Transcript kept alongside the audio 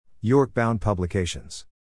York-bound publications.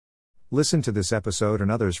 Listen to this episode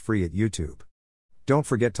and others free at YouTube. Don't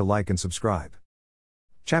forget to like and subscribe.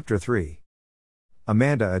 Chapter 3.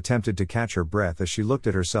 Amanda attempted to catch her breath as she looked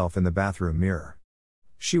at herself in the bathroom mirror.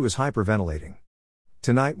 She was hyperventilating.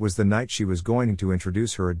 Tonight was the night she was going to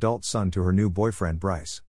introduce her adult son to her new boyfriend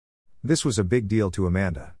Bryce. This was a big deal to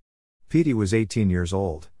Amanda. Petey was 18 years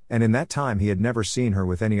old, and in that time he had never seen her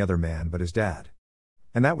with any other man but his dad.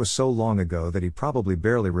 And that was so long ago that he probably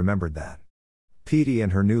barely remembered that. Petey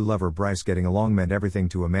and her new lover Bryce getting along meant everything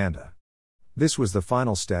to Amanda. This was the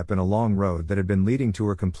final step in a long road that had been leading to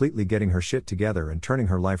her completely getting her shit together and turning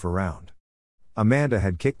her life around. Amanda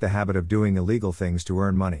had kicked the habit of doing illegal things to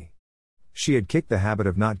earn money. She had kicked the habit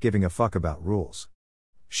of not giving a fuck about rules.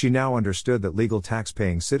 She now understood that legal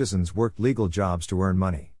tax-paying citizens worked legal jobs to earn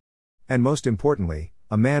money. And most importantly,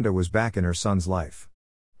 Amanda was back in her son's life.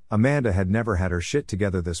 Amanda had never had her shit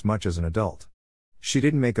together this much as an adult. She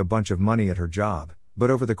didn't make a bunch of money at her job,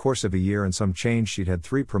 but over the course of a year and some change she'd had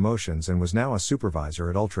 3 promotions and was now a supervisor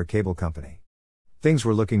at Ultra Cable Company. Things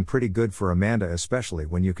were looking pretty good for Amanda, especially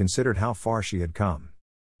when you considered how far she had come.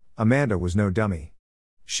 Amanda was no dummy.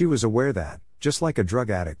 She was aware that, just like a drug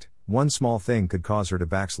addict, one small thing could cause her to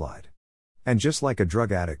backslide. And just like a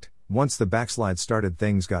drug addict, once the backslide started,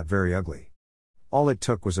 things got very ugly. All it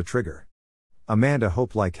took was a trigger. Amanda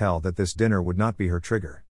hoped like hell that this dinner would not be her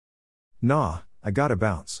trigger. Nah, I gotta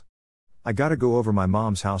bounce. I gotta go over my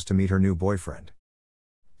mom's house to meet her new boyfriend.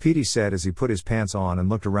 Petey said as he put his pants on and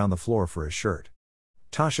looked around the floor for his shirt.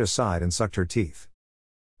 Tasha sighed and sucked her teeth.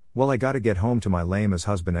 Well, I gotta get home to my lame-ass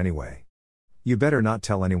husband anyway. You better not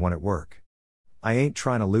tell anyone at work. I ain't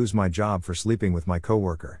trying to lose my job for sleeping with my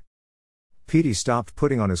coworker. Petey stopped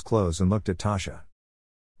putting on his clothes and looked at Tasha.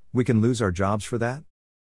 We can lose our jobs for that?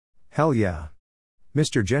 Hell yeah.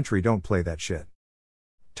 Mr. Gentry don't play that shit.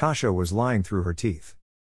 Tasha was lying through her teeth.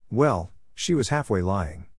 Well, she was halfway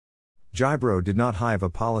lying. Jibro did not have a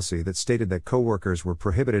policy that stated that coworkers were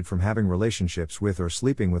prohibited from having relationships with or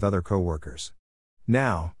sleeping with other coworkers.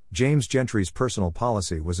 Now, James Gentry's personal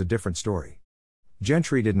policy was a different story.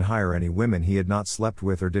 Gentry didn't hire any women he had not slept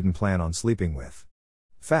with or didn't plan on sleeping with.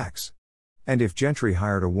 Facts. And if Gentry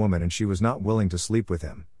hired a woman and she was not willing to sleep with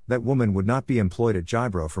him, that woman would not be employed at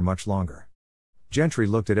Jibro for much longer. Gentry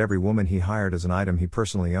looked at every woman he hired as an item he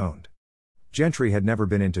personally owned. Gentry had never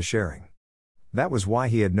been into sharing. That was why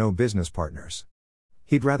he had no business partners.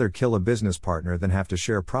 He'd rather kill a business partner than have to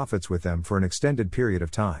share profits with them for an extended period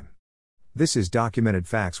of time. This is documented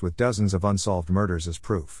facts with dozens of unsolved murders as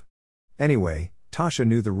proof. Anyway, Tasha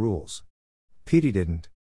knew the rules. Petey didn't.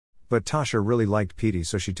 But Tasha really liked Petey,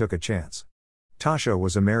 so she took a chance. Tasha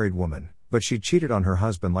was a married woman, but she cheated on her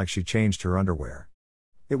husband like she changed her underwear.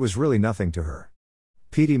 It was really nothing to her.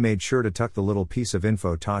 Petey made sure to tuck the little piece of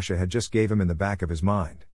info Tasha had just gave him in the back of his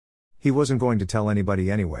mind. He wasn't going to tell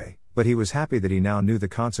anybody anyway, but he was happy that he now knew the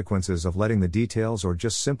consequences of letting the details or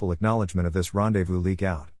just simple acknowledgement of this rendezvous leak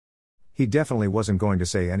out. He definitely wasn't going to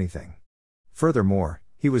say anything. Furthermore,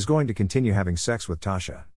 he was going to continue having sex with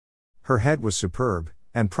Tasha. Her head was superb,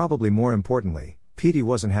 and probably more importantly, Petey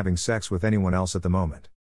wasn't having sex with anyone else at the moment.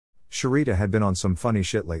 Sharita had been on some funny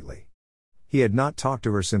shit lately. He had not talked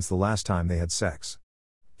to her since the last time they had sex.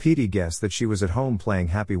 Petey guessed that she was at home playing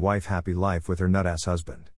happy wife happy life with her nut-ass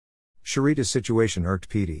husband. Sharita's situation irked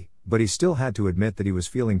Petey, but he still had to admit that he was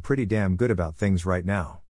feeling pretty damn good about things right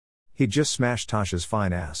now. He'd just smashed Tasha's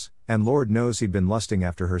fine ass, and Lord knows he'd been lusting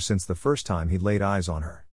after her since the first time he'd laid eyes on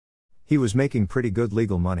her. He was making pretty good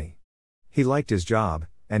legal money. He liked his job,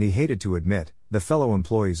 and he hated to admit, the fellow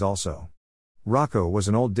employees also. Rocco was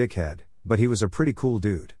an old dickhead, but he was a pretty cool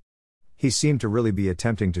dude. He seemed to really be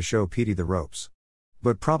attempting to show Petey the ropes.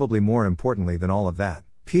 But probably more importantly than all of that,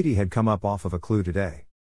 Petey had come up off of a clue today.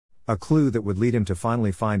 A clue that would lead him to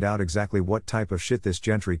finally find out exactly what type of shit this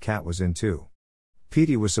Gentry cat was into.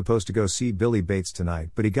 Petey was supposed to go see Billy Bates tonight,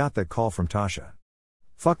 but he got that call from Tasha.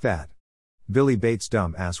 Fuck that. Billy Bates'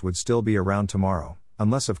 dumb ass would still be around tomorrow,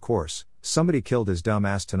 unless of course, somebody killed his dumb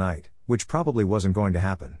ass tonight, which probably wasn't going to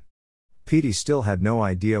happen. Petey still had no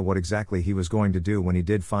idea what exactly he was going to do when he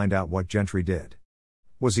did find out what Gentry did.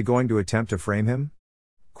 Was he going to attempt to frame him?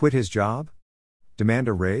 Quit his job? Demand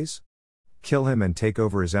a raise? Kill him and take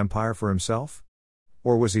over his empire for himself?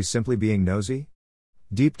 Or was he simply being nosy?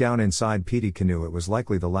 Deep down inside Petey knew it was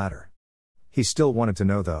likely the latter. He still wanted to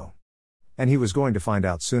know though. And he was going to find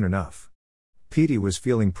out soon enough. Petey was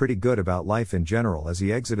feeling pretty good about life in general as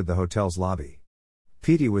he exited the hotel's lobby.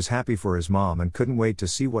 Petey was happy for his mom and couldn't wait to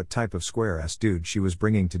see what type of square-ass dude she was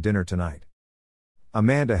bringing to dinner tonight.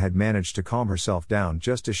 Amanda had managed to calm herself down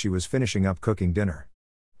just as she was finishing up cooking dinner.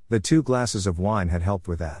 The 2 glasses of wine had helped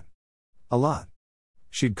with that. A lot.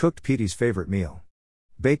 She'd cooked Petey's favorite meal: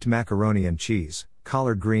 baked macaroni and cheese,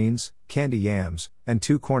 collard greens, candy yams, and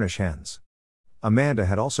 2 Cornish hens. Amanda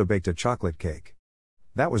had also baked a chocolate cake.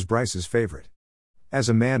 That was Bryce's favorite. As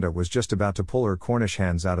Amanda was just about to pull her Cornish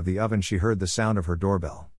hens out of the oven, she heard the sound of her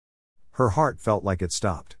doorbell. Her heart felt like it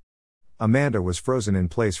stopped. Amanda was frozen in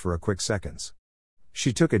place for a quick seconds.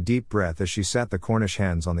 She took a deep breath as she sat the Cornish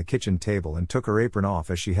hens on the kitchen table and took her apron off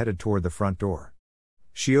as she headed toward the front door.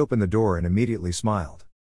 She opened the door and immediately smiled.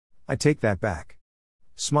 I take that back.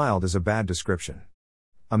 Smiled is a bad description.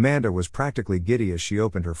 Amanda was practically giddy as she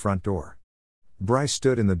opened her front door. Bryce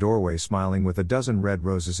stood in the doorway smiling with a dozen red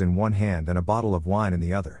roses in one hand and a bottle of wine in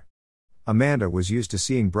the other. Amanda was used to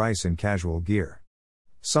seeing Bryce in casual gear.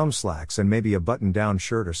 Some slacks and maybe a button-down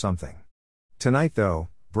shirt or something. Tonight though,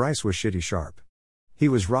 Bryce was shitty sharp. He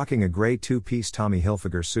was rocking a gray 2-piece Tommy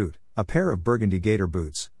Hilfiger suit, a pair of burgundy gator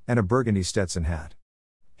boots, and a burgundy Stetson hat.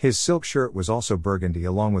 His silk shirt was also burgundy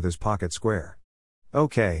along with his pocket square.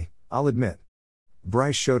 Okay, I'll admit.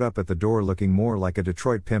 Bryce showed up at the door looking more like a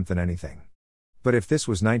Detroit pimp than anything. But if this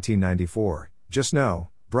was 1994, just know,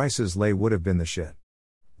 Bryce's lay would have been the shit.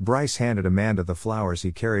 Bryce handed Amanda the flowers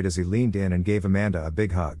he carried as he leaned in and gave Amanda a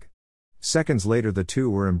big hug. Seconds later the two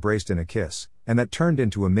were embraced in a kiss, and that turned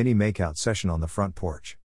into a mini makeout session on the front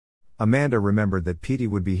porch. Amanda remembered that Petey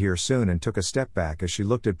would be here soon and took a step back as she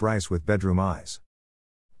looked at Bryce with bedroom eyes.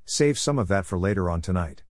 Save some of that for later on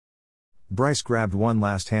tonight. Bryce grabbed one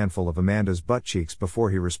last handful of Amanda's butt cheeks before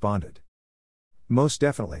he responded. Most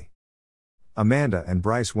definitely. Amanda and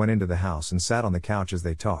Bryce went into the house and sat on the couch as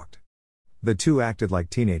they talked. The two acted like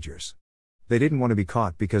teenagers. They didn't want to be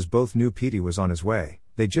caught because both knew Petey was on his way,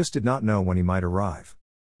 they just did not know when he might arrive.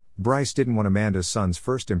 Bryce didn't want Amanda's son's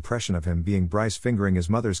first impression of him being Bryce fingering his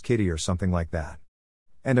mother's kitty or something like that.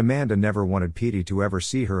 And Amanda never wanted Petey to ever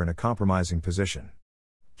see her in a compromising position.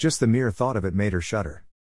 Just the mere thought of it made her shudder.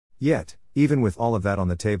 Yet, even with all of that on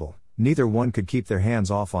the table, neither one could keep their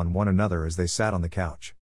hands off on one another as they sat on the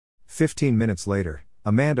couch. 15 minutes later,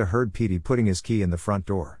 Amanda heard Petey putting his key in the front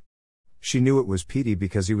door. She knew it was Petey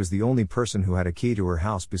because he was the only person who had a key to her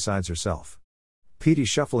house besides herself. Petey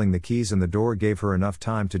shuffling the keys in the door gave her enough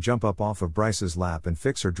time to jump up off of Bryce's lap and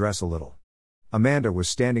fix her dress a little. Amanda was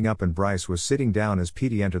standing up and Bryce was sitting down as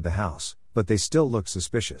Petey entered the house, but they still looked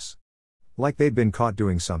suspicious. Like they'd been caught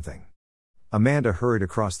doing something. Amanda hurried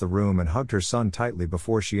across the room and hugged her son tightly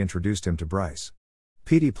before she introduced him to Bryce.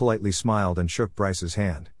 Petey politely smiled and shook Bryce's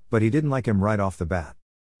hand, but he didn't like him right off the bat.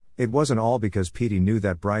 It wasn't all because Petey knew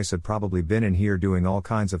that Bryce had probably been in here doing all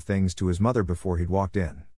kinds of things to his mother before he'd walked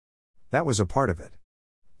in. That was a part of it.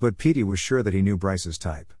 But Petey was sure that he knew Bryce's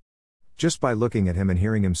type. Just by looking at him and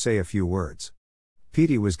hearing him say a few words.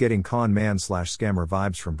 Petey was getting con man/scammer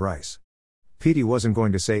vibes from Bryce. Petey wasn't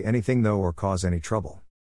going to say anything though or cause any trouble.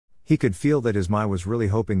 He could feel that his ma was really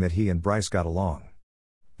hoping that he and Bryce got along.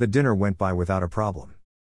 The dinner went by without a problem.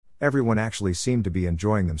 Everyone actually seemed to be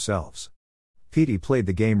enjoying themselves. Petey played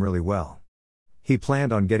the game really well. He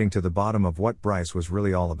planned on getting to the bottom of what Bryce was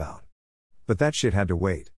really all about. But that shit had to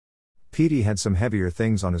wait. Petey had some heavier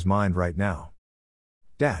things on his mind right now.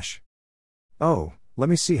 Oh, let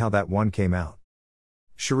me see how that one came out.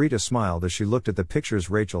 Sharita smiled as she looked at the pictures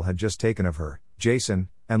Rachel had just taken of her, Jason,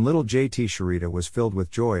 and little JT. Sharita was filled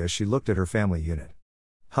with joy as she looked at her family unit.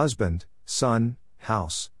 Husband, son,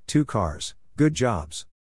 house, 2 cars, good jobs.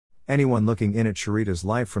 Anyone looking in at Sharita's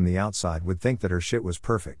life from the outside would think that her shit was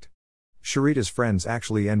perfect. Sharita's friends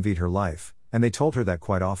actually envied her life, and they told her that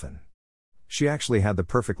quite often. She actually had the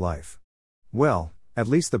perfect life. Well, at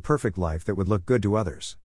least the perfect life that would look good to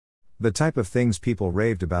others. The type of things people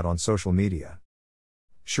raved about on social media.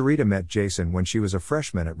 Sharita met Jason when she was a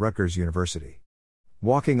freshman at Rutgers University.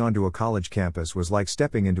 Walking onto a college campus was like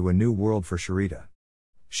stepping into a new world for Sharita.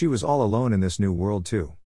 She was all alone in this new world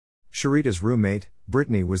too. Sharita's roommate,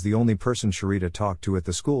 Brittany, was the only person Sharita talked to at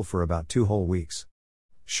the school for about 2 whole weeks.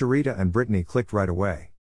 Sharita and Brittany clicked right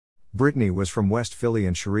away. Brittany was from West Philly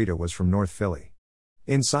and Sharita was from North Philly.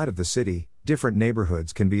 Inside of the city, different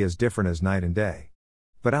neighborhoods can be as different as night and day.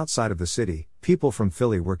 But outside of the city, people from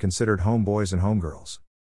Philly were considered homeboys and homegirls.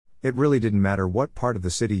 It really didn't matter what part of the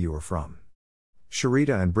city you were from.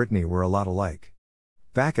 Sharita and Brittany were a lot alike.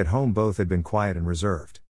 Back at home both had been quiet and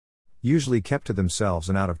reserved. Usually kept to themselves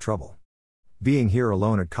and out of trouble. Being here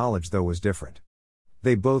alone at college though was different.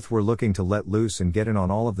 They both were looking to let loose and get in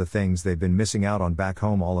on all of the things they'd been missing out on back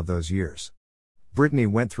home all of those years. Brittany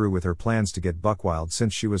went through with her plans to get buckwild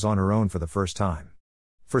since she was on her own for the first time.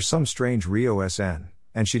 For some strange reason,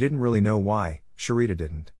 and she didn't really know why, Sharita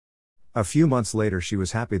didn't. A few months later she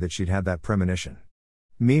was happy that she'd had that premonition.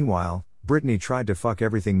 Meanwhile, Brittany tried to fuck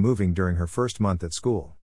everything moving during her first month at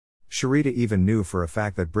school. Sharita even knew for a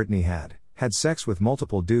fact that Brittany had sex with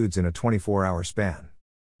multiple dudes in a 24-hour span.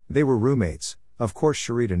 They were roommates, of course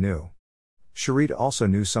Sharita knew. Sharita also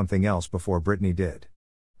knew something else before Brittany did.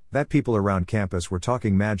 That people around campus were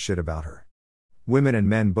talking mad shit about her. Women and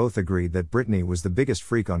men both agreed that Brittany was the biggest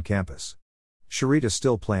freak on campus. Sharita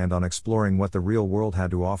still planned on exploring what the real world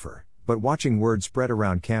had to offer, but watching word spread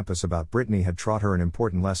around campus about Brittany had taught her an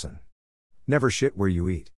important lesson. Never shit where you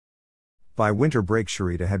eat. By winter break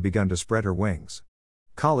Sharita had begun to spread her wings.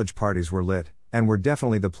 College parties were lit, and were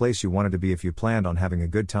definitely the place you wanted to be if you planned on having a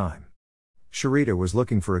good time. Sharita was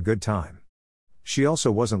looking for a good time. She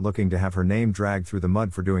also wasn't looking to have her name dragged through the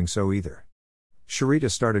mud for doing so either. Sharita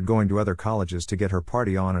started going to other colleges to get her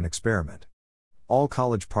party on and experiment. All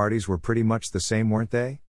college parties were pretty much the same, weren't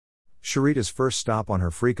they? Sharita's first stop on her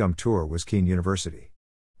Freakum tour was Keene University.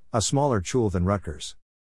 A smaller chul than Rutgers.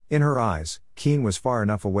 In her eyes, Keene was far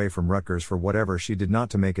enough away from Rutgers for whatever she did not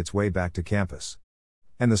to make its way back to campus.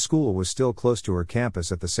 And the school was still close to her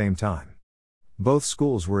campus at the same time. Both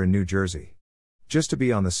schools were in New Jersey. Just to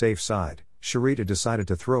be on the safe side, Sharita decided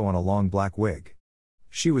to throw on a long black wig.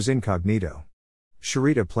 She was incognito.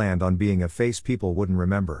 Sharita planned on being a face people wouldn't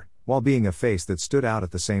remember, while being a face that stood out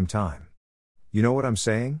at the same time. You know what I'm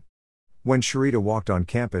saying? When Sharita walked on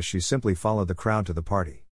campus, she simply followed the crowd to the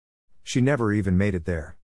party. She never even made it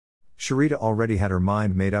there. Sharita already had her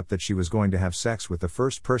mind made up that she was going to have sex with the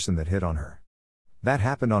first person that hit on her. That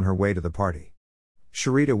happened on her way to the party.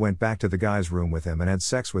 Sharita went back to the guy's room with him and had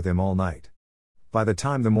sex with him all night. By the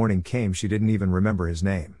time the morning came, she didn't even remember his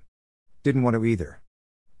name. Didn't want to either.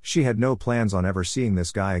 She had no plans on ever seeing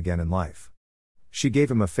this guy again in life. She gave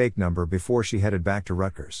him a fake number before she headed back to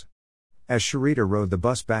Rutgers. As Sharita rode the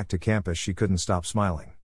bus back to campus, she couldn't stop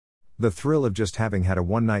smiling. The thrill of just having had a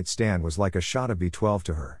one-night stand was like a shot of B12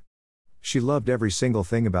 to her. She loved every single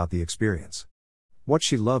thing about the experience. What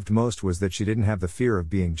she loved most was that she didn't have the fear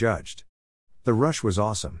of being judged. The rush was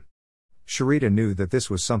awesome. Sharita knew that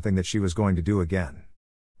this was something that she was going to do again.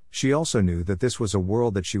 She also knew that this was a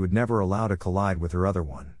world that she would never allow to collide with her other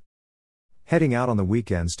one. Heading out on the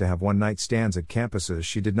weekends to have one-night stands at campuses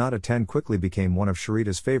she did not attend quickly became one of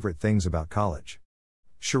Sharita's favorite things about college.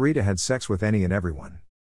 Sharita had sex with any and everyone.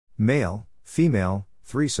 Male, female,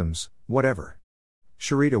 threesomes, whatever.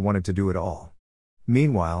 Sharita wanted to do it all.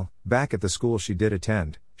 Meanwhile, back at the school she did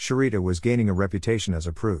attend, Sharita was gaining a reputation as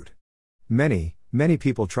a prude. Many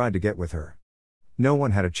people tried to get with her. No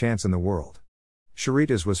one had a chance in the world.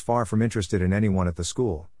 Sharita was far from interested in anyone at the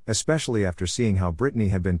school, especially after seeing how Brittany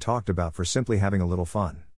had been talked about for simply having a little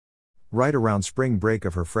fun. Right around spring break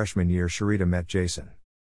of her freshman year, Sharita met Jason.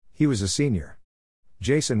 He was a senior.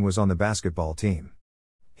 Jason was on the basketball team.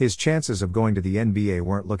 His chances of going to the NBA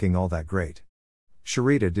weren't looking all that great.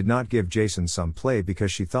 Sharita did not give Jason some play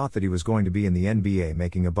because she thought that he was going to be in the NBA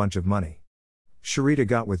making a bunch of money. Sharita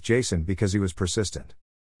got with Jason because he was persistent.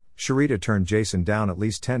 Sharita turned Jason down at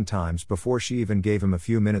least 10 times before she even gave him a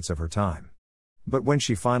few minutes of her time. But when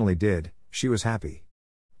she finally did, she was happy.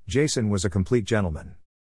 Jason was a complete gentleman.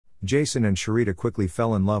 Jason and Sharita quickly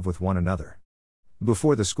fell in love with one another.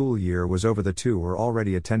 Before the school year was over, the two were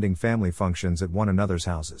already attending family functions at one another's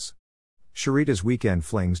houses. Sharita's weekend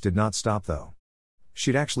flings did not stop though.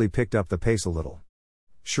 She'd actually picked up the pace a little.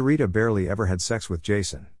 Sharita barely ever had sex with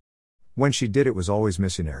Jason. When she did, it was always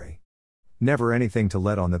missionary. Never anything to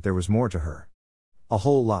let on that there was more to her. A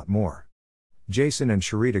whole lot more. Jason and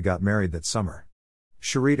Sharita got married that summer.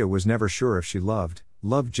 Sharita was never sure if she loved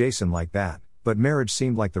Jason like that, but marriage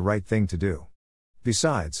seemed like the right thing to do.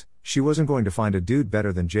 Besides, she wasn't going to find a dude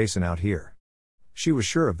better than Jason out here. She was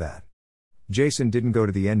sure of that. Jason didn't go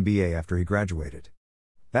to the NBA after he graduated.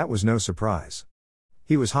 That was no surprise.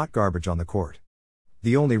 He was hot garbage on the court.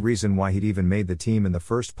 The only reason why he'd even made the team in the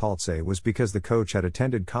first place was because the coach had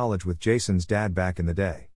attended college with Jason's dad back in the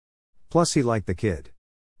day. Plus he liked the kid.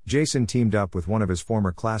 Jason teamed up with one of his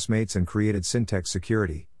former classmates and created Syntex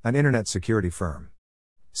Security, an internet security firm.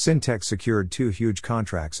 Syntex secured 2 huge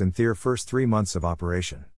contracts in their first 3 months of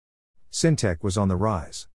operation. Syntex was on the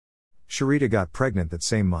rise. Sharita got pregnant that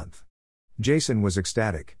same month. Jason was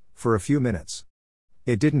ecstatic, for a few minutes.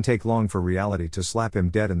 It didn't take long for reality to slap him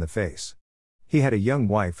dead in the face. He had a young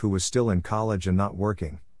wife who was still in college and not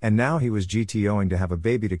working, and now he was GTOing to have a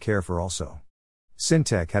baby to care for also.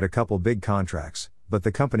 Syntex had a couple big contracts, but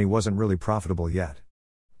the company wasn't really profitable yet.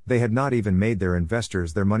 They had not even made their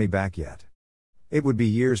investors their money back yet. It would be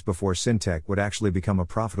years before Syntex would actually become a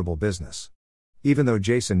profitable business. Even though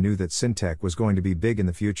Jason knew that Syntex was going to be big in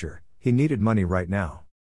the future, he needed money right now.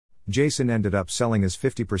 Jason ended up selling his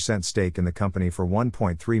 50% stake in the company for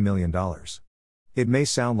 $1.3 million. It may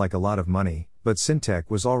sound like a lot of money, but Syntech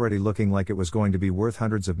was already looking like it was going to be worth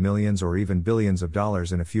hundreds of millions or even billions of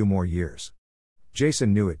dollars in a few more years.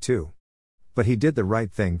 Jason knew it too. But he did the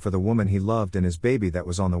right thing for the woman he loved and his baby that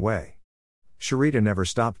was on the way. Sharita never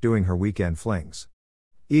stopped doing her weekend flings.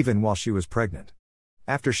 Even while she was pregnant.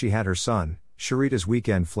 After she had her son, Sharita's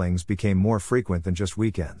weekend flings became more frequent than just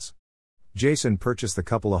weekends. Jason purchased the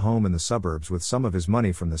couple a home in the suburbs with some of his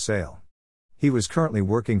money from the sale. He was currently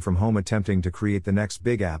working from home attempting to create the next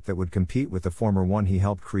big app that would compete with the former one he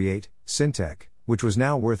helped create, Syntech, which was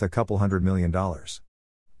now worth a couple $100 million.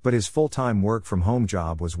 But his full-time work from home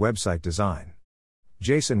job was website design.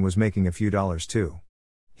 Jason was making a few dollars too.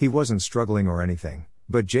 He wasn't struggling or anything,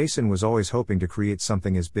 but Jason was always hoping to create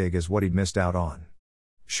something as big as what he'd missed out on.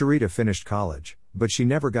 Sharita finished college, but she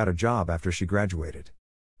never got a job after she graduated.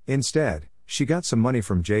 Instead, she got some money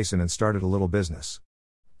from Jason and started a little business.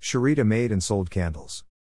 Sharita made and sold candles.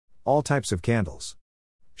 All types of candles.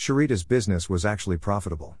 Sharita's business was actually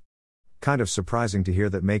profitable. Kind of surprising to hear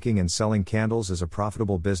that making and selling candles is a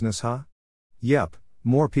profitable business, huh? Yep,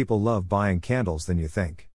 more people love buying candles than you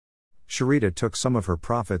think. Sharita took some of her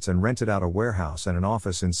profits and rented out a warehouse and an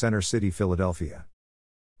office in Center City, Philadelphia.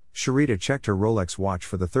 Sharita checked her Rolex watch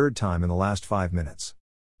for the third time in the last 5 minutes.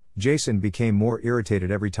 Jason became more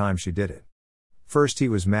irritated every time she did it. First he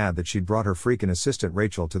was mad that she'd brought her freaking assistant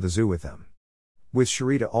Rachel to the zoo with them. With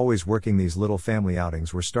Sharita always working, these little family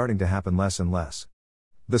outings were starting to happen less and less.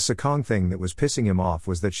 The second thing that was pissing him off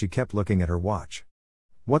was that she kept looking at her watch.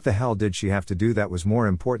 What the hell did she have to do that was more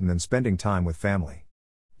important than spending time with family?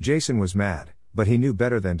 Jason was mad, but he knew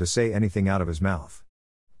better than to say anything out of his mouth.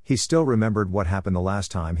 He still remembered what happened the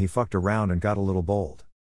last time he fucked around and got a little bold.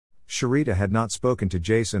 Sharita had not spoken to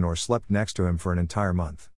Jason or slept next to him for an entire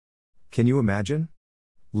month. Can you imagine?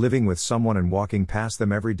 Living with someone and walking past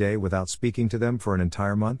them every day without speaking to them for an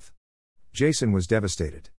entire month? Jason was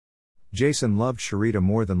devastated. Jason loved Sharita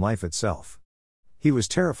more than life itself. He was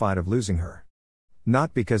terrified of losing her.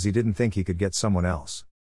 Not because he didn't think he could get someone else.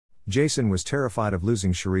 Jason was terrified of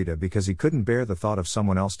losing Sharita because he couldn't bear the thought of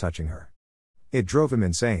someone else touching her. It drove him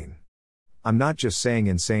insane. I'm not just saying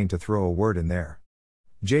insane to throw a word in there.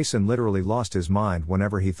 Jason literally lost his mind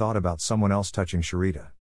whenever he thought about someone else touching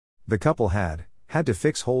Sharita. The couple had to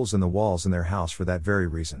fix holes in the walls in their house for that very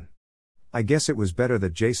reason. I guess it was better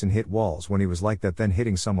that Jason hit walls when he was like that than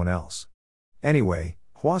hitting someone else. Anyway,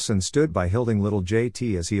 Hwasun stood by holding little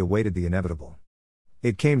JT as he awaited the inevitable.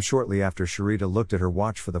 It came shortly after Sharita looked at her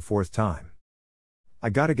watch for the 4th time. I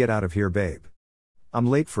gotta get out of here, babe. I'm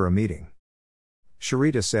late for a meeting.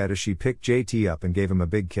 Sharita said as she picked JT up and gave him a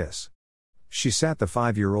big kiss. She sat the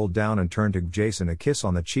 5-year-old down and turned to give Jason a kiss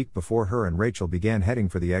on the cheek before her and Rachel began heading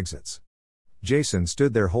for the exits. Jason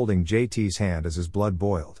stood there holding JT's hand as his blood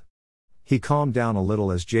boiled. He calmed down a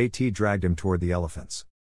little as JT dragged him toward the elephants.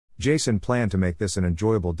 Jason planned to make this an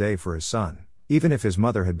enjoyable day for his son, even if his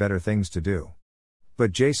mother had better things to do.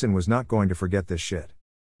 But Jason was not going to forget this shit.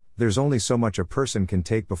 There's only so much a person can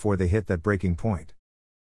take before they hit that breaking point.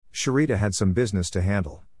 Sharita had some business to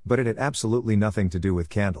handle, but it had absolutely nothing to do with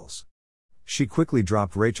candles. She quickly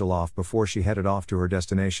dropped Rachel off before she headed off to her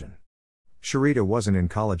destination. Sharita wasn't in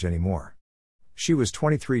college anymore. She was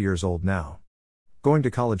 23 years old now. Going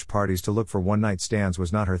to college parties to look for one-night stands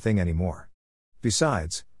was not her thing anymore.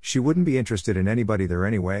 Besides, she wouldn't be interested in anybody there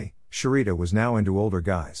anyway. Sharita was now into older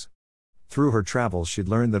guys. Through her travels she'd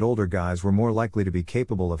learned that older guys were more likely to be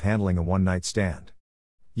capable of handling a one-night stand.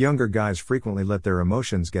 Younger guys frequently let their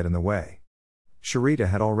emotions get in the way. Sharita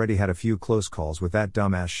had already had a few close calls with that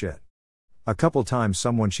dumbass shit. A couple times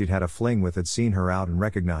someone she'd had a fling with had seen her out and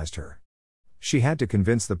recognized her. She had to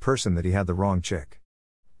convince the person that he had the wrong chick.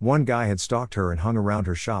 One guy had stalked her and hung around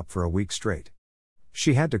her shop for a week straight.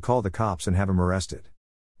 She had to call the cops and have him arrested.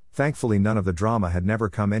 Thankfully none of the drama had never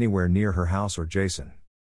come anywhere near her house or Jason.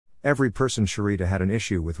 Every person Sharita had an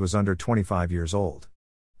issue with was under 25 years old.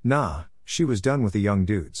 Nah, she was done with the young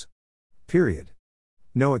dudes. Period.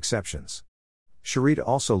 No exceptions. Sharita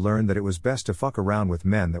also learned that it was best to fuck around with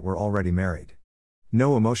men that were already married.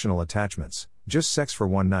 No emotional attachments, just sex for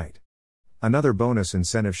one night. Another bonus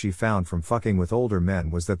incentive she found from fucking with older men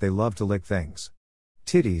was that they loved to lick things.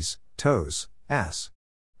 Titties, toes, ass.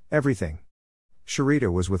 Everything.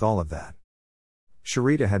 Sharita was with all of that.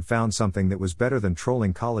 Sharita had found something that was better than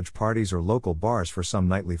trolling college parties or local bars for some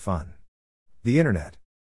nightly fun. The internet.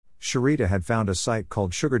 Sharita had found a site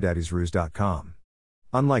called SugarDaddiesRuse.com.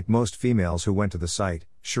 Unlike most females who went to the site,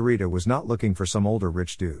 Sharita was not looking for some older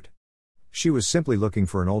rich dude. She was simply looking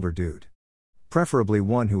for an older dude. Preferably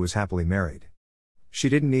one who was happily married. She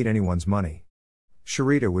didn't need anyone's money.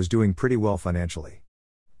 Sharita was doing pretty well financially.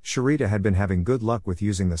 Sharita had been having good luck with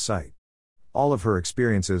using the site. All of her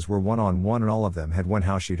experiences were one-on-one and all of them had went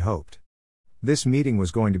how she'd hoped. This meeting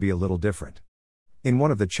was going to be a little different. In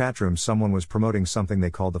one of the chat rooms someone was promoting something they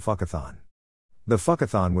called the Fuckathon. The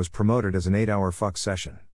Fuckathon was promoted as an 8-hour fuck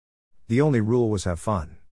session. The only rule was have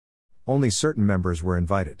fun. Only certain members were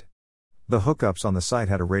invited. The hookups on the site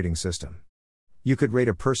had a rating system. You could rate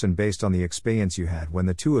a person based on the experience you had when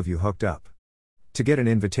the two of you hooked up. To get an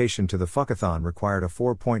invitation to the Fuckathon required a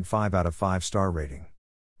 4.5 out of 5 star rating.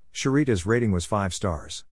 Sharita's rating was 5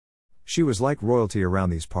 stars. She was like royalty around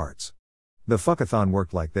these parts. The Fuckathon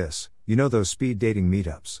worked like this, you know those speed dating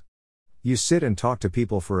meetups. You sit and talk to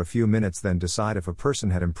people for a few minutes then decide if a person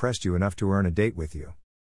had impressed you enough to earn a date with you.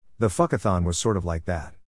 The Fuckathon was sort of like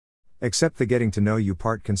that. Except the getting to know you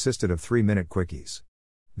part consisted of 3-minute quickies.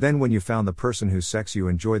 Then when you found the person whose sex you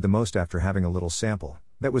enjoyed the most after having a little sample,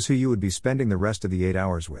 that was who you would be spending the rest of the 8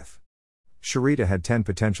 hours with. Sharita had 10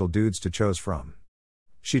 potential dudes to choose from.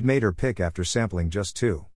 She'd made her pick after sampling just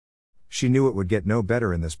 2. She knew it would get no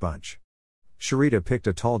better in this bunch. Sharita picked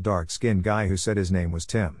a tall dark-skinned guy who said his name was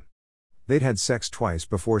Tim. They'd had sex twice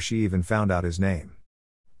before she even found out his name.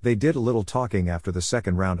 They did a little talking after the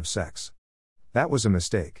second round of sex. That was a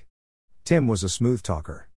mistake. Tim was a smooth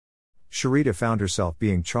talker. Sharita found herself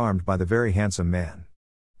being charmed by the very handsome man.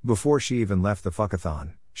 Before she even left the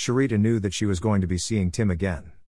Fuckathon, Sharita knew that she was going to be seeing Tim again.